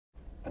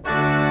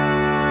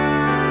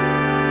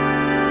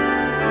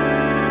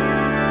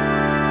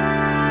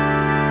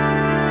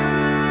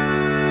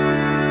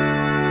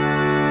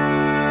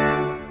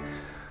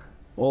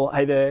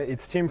hey there,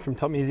 it's Tim from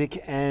Top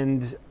Music,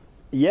 and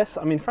yes,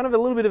 I'm in front of a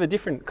little bit of a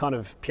different kind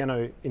of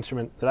piano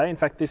instrument today. In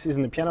fact, this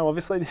isn't a piano,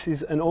 obviously, this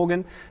is an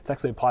organ. It's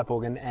actually a pipe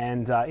organ,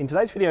 and in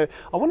today's video,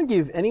 I want to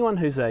give anyone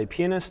who's a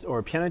pianist or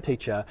a piano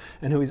teacher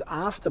and who is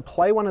asked to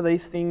play one of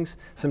these things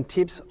some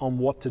tips on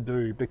what to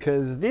do,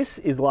 because this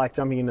is like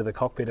jumping into the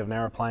cockpit of an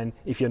aeroplane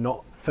if you're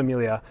not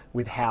familiar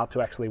with how to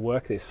actually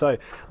work this. So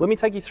let me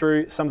take you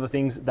through some of the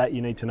things that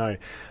you need to know.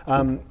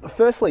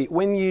 Firstly,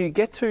 when you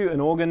get to an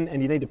organ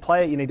and you need to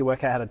play it, you need to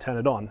work out how to turn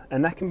it on,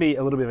 and that can be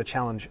a little bit of a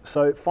challenge.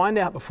 So find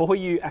out before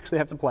you actually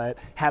have to play it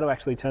how to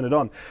actually turn it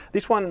on.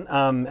 This one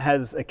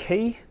has a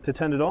key to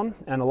turn it on,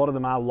 and a lot of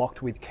them are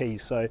locked with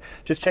keys. So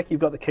just check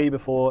you've got the key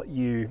before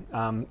you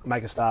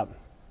make a start.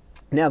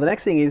 Now the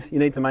next thing is you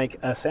need to make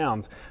a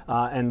sound,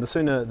 and the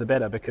sooner the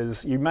better,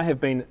 because you may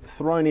have been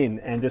thrown in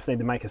and just need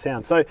to make a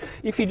sound. So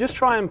if you just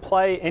try and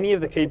play any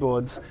of the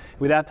keyboards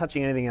without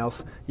touching anything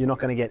else, you're not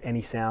going to get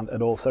any sound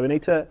at all. So we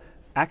need to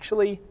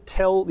actually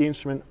tell the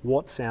instrument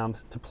what sound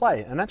to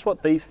play, and that's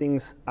what these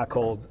things are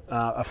called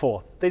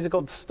for. These are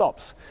called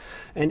stops,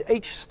 and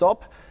each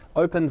stop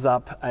opens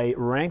up a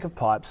rank of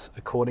pipes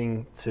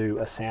according to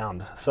a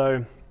sound.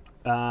 So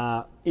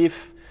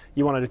if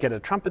you wanted to get a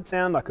trumpet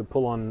sound, I could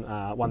pull on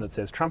one that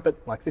says trumpet,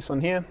 like this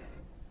one here.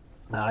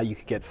 You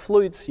could get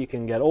flutes, you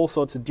can get all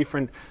sorts of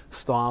different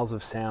styles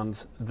of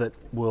sounds that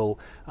will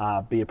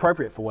be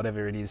appropriate for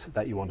whatever it is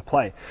that you want to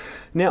play.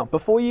 Now,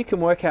 before you can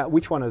work out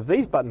which one of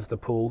these buttons to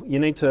pull, you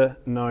need to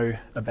know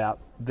about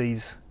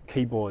these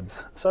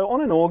keyboards. So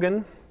on an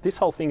organ, this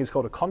whole thing is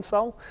called a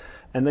console,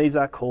 and these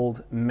are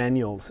called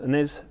manuals. And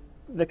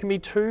there can be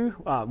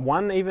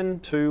one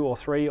even, two or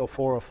three or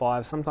four or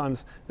five.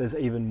 Sometimes there's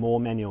even more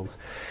manuals.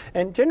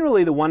 And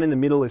generally the one in the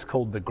middle is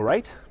called the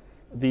grate,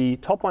 the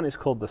top one is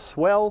called the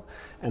swell,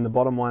 and the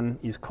bottom one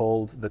is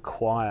called the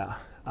choir.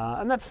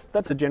 And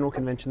that's a general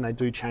convention. They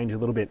do change a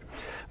little bit.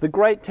 The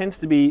grate tends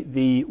to be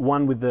the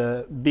one with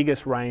the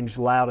biggest range,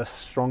 loudest,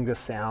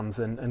 strongest sounds,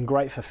 and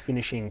great for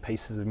finishing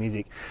pieces of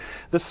music.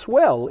 The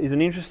swell is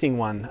an interesting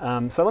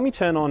one. So let me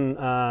turn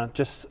on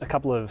just a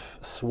couple of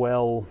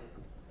swell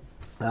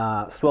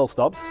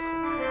stops.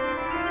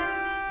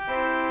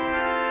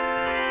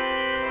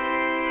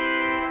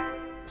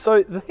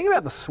 So the thing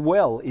about the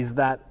swell is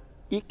that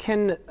it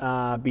can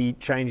be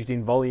changed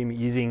in volume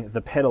using the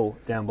pedal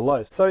down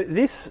below. So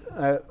this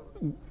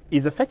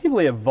is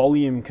effectively a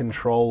volume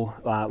control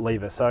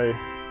lever. So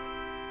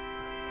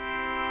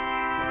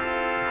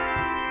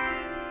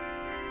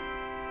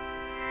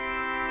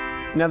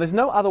now there's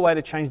no other way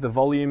to change the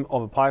volume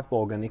of a pipe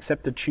organ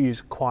except to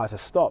choose quieter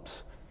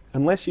stops,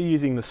 unless you're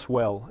using the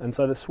swell. And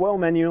so the swell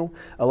manual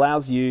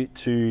allows you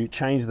to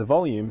change the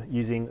volume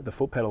using the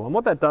foot pedal. And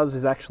what that does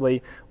is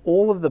actually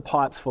all of the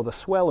pipes for the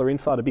swell are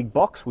inside a big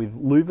box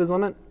with louvers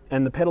on it,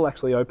 and the pedal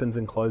actually opens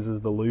and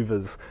closes the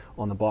louvers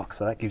on the box,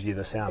 so that gives you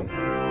the sound.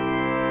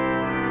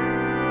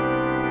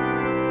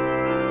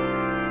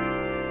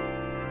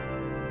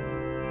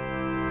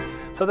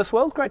 So the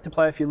swell's great to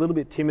play if you're a little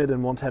bit timid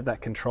and want to have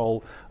that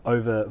control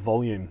over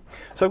volume.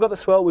 So we've got the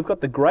swell, we've got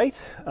the grate,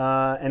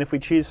 and if we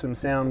choose some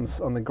sounds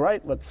on the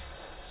grate,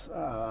 let's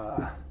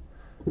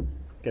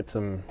get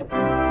some.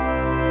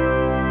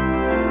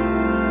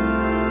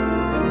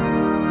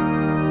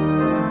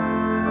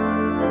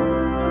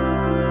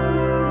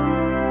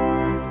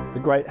 The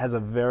grate has a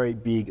very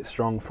big,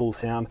 strong, full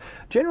sound.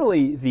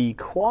 Generally, the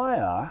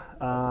choir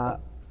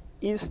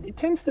it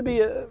tends to be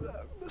a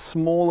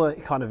smaller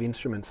kind of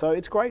instrument, so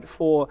it's great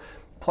for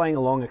playing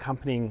along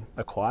accompanying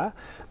a choir,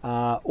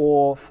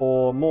 or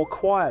for more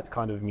quiet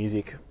kind of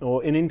music,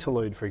 or an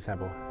interlude, for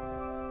example.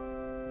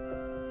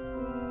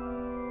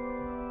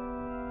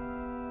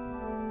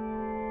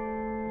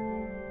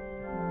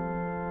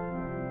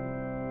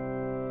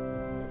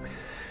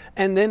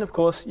 And then of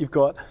course you've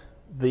got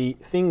the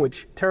thing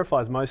which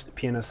terrifies most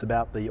pianists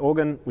about the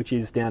organ, which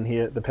is down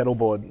here, the pedal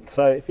board.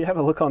 So if you have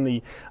a look on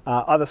the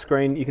other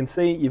screen, you can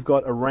see you've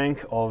got a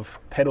rank of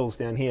pedals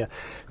down here.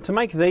 To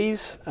make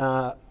these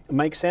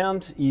make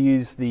sound, you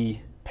use the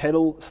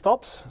pedal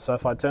stops. So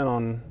if I turn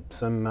on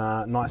some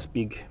nice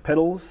big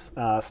pedals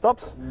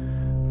stops,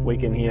 we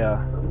can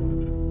hear .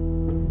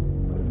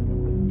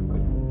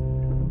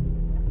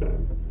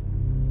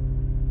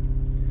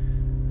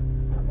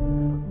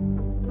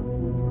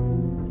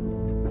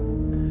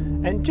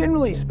 And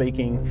generally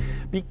speaking,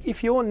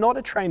 if you're not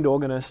a trained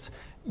organist,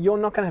 you're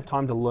not going to have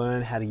time to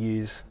learn how to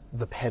use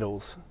the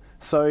pedals.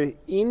 So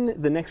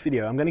in the next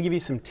video, I'm going to give you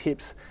some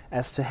tips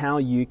as to how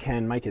you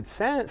can make it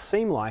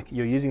seem like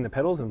you're using the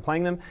pedals and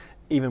playing them,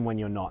 even when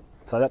you're not.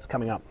 So that's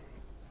coming up.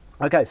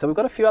 Okay, so we've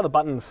got a few other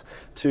buttons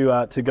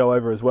to go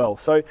over as well.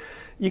 So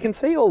you can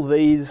see all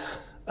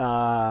these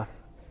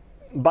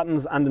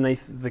buttons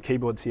underneath the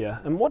keyboards here,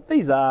 and what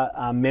these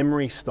are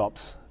memory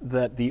stops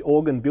that the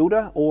organ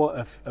builder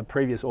or a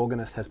previous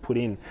organist has put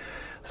in.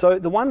 So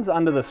the ones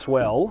under the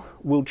swell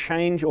will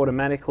change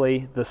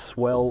automatically the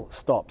swell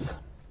stops.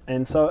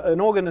 And so an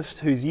organist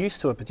who's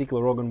used to a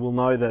particular organ will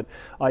know that,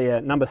 oh yeah,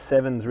 number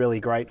 7's really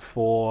great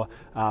for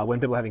when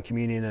people are having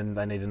communion and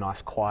they need a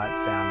nice quiet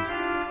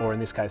sound. or in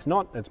this case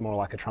not, it's more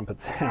like a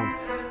trumpet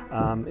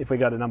sound. If we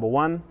go to number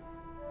 1,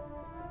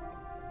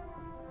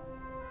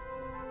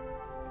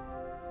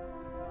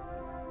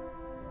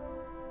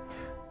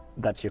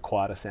 that's your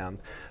quieter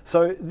sound.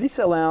 So this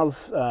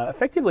allows,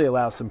 effectively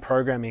allows some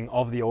programming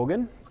of the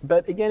organ.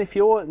 But again, if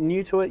you're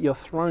new to it, you're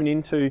thrown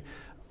into,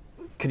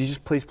 could you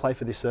just please play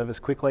for this service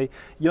quickly?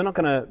 You're not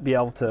going to be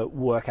able to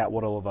work out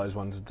what all of those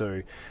ones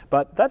do.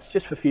 But that's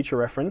just for future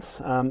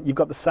reference. You've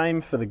got the same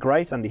for the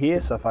great under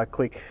here. So if I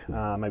click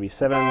maybe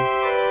 7.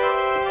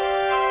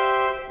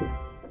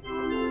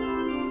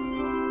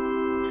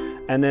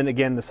 And then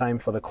again, the same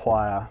for the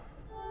choir.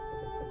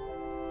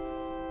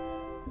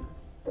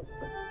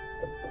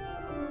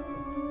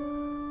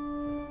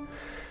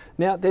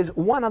 Now, there's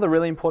one other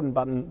really important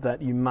button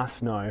that you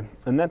must know,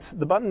 and that's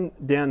the button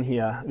down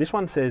here. This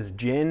one says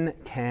Gen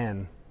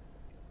Can.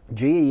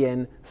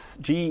 G-E-N-C-A-N.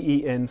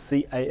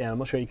 I'm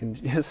not sure you can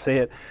just see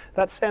it.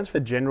 That stands for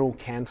General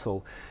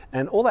Cancel.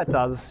 And all that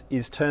does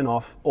is turn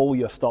off all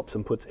your stops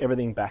and puts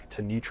everything back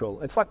to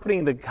neutral. It's like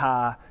putting the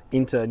car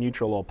into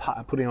neutral or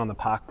putting on the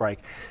park brake.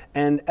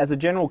 And as a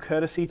general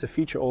courtesy to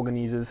future organ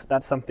users,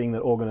 that's something that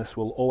organists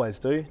will always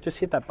do. Just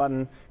hit that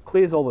button,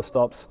 clears all the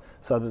stops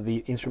so that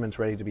the instrument's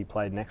ready to be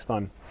played next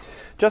time.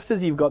 Just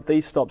as you've got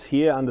these stops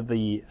here under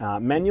the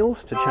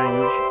manuals to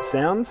change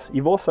sounds,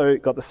 you've also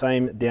got the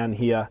same down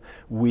here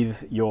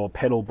with your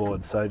pedal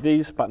board. So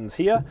these buttons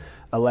here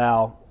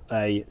allow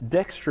a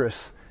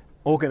dexterous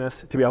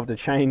organist to be able to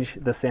change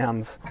the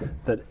sounds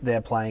that they're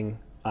playing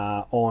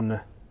on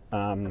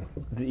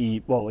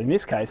well, in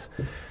this case,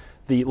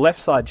 the left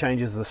side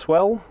changes the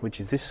swell, which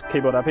is this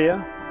keyboard up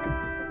here,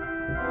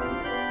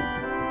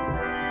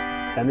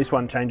 and this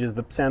one changes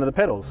the sound of the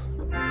pedals.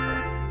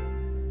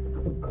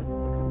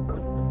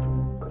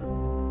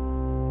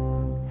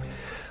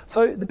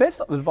 So the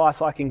best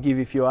advice I can give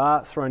if you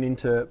are thrown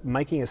into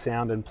making a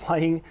sound and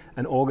playing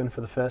an organ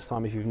for the first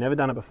time, if you've never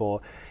done it before,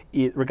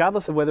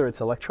 regardless of whether it's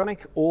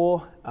electronic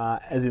or,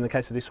 as in the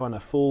case of this one, a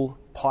full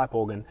pipe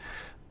organ,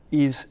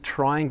 is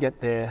try and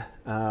get there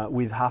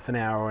with half an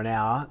hour or an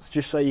hour,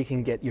 just so you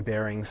can get your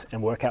bearings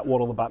and work out what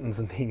all the buttons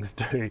and things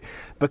do,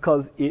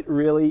 because it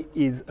really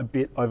is a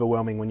bit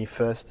overwhelming when you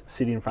first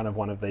sit in front of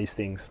one of these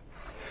things.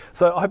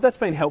 So I hope that's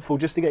been helpful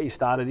just to get you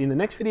started. In the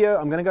next video,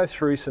 I'm going to go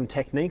through some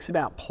techniques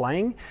about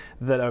playing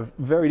that are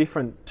very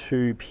different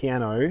to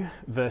piano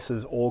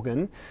versus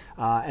organ,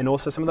 and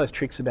also some of those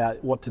tricks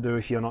about what to do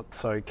if you're not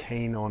so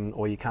keen on,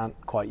 or you can't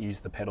quite use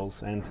the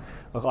pedals. And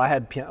look, I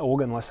had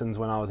organ lessons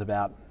when I was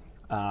about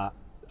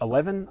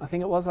 11, I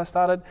think it was, I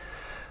started.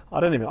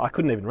 I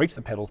couldn't even reach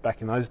the pedals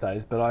back in those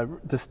days, but I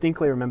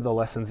distinctly remember the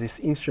lessons. This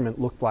instrument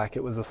looked like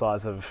it was the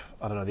size of,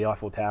 I don't know, the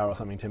Eiffel Tower or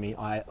something to me.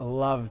 I've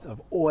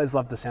always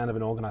loved the sound of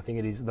an organ. I think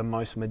it is the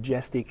most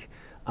majestic,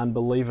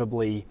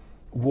 unbelievably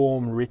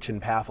warm, rich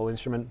and powerful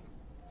instrument.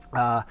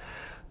 But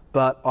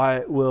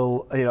I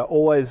will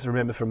always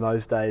remember from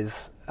those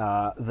days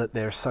that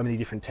there are so many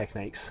different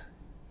techniques.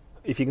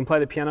 If you can play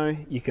the piano,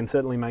 you can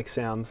certainly make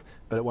sounds,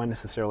 but it won't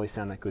necessarily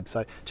sound that good.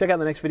 So check out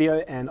the next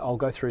video and I'll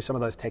go through some of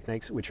those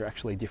techniques which are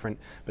actually different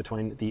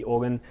between the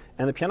organ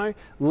and the piano.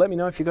 Let me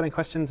know if you've got any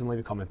questions and leave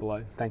a comment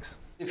below. Thanks.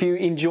 If you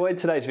enjoyed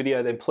today's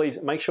video, then please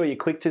make sure you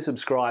click to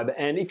subscribe.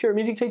 And if you're a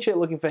music teacher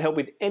looking for help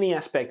with any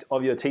aspect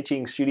of your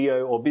teaching,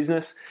 studio or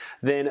business,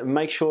 then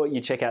make sure you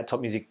check out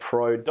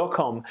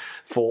topmusicpro.com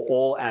for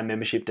all our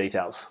membership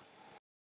details.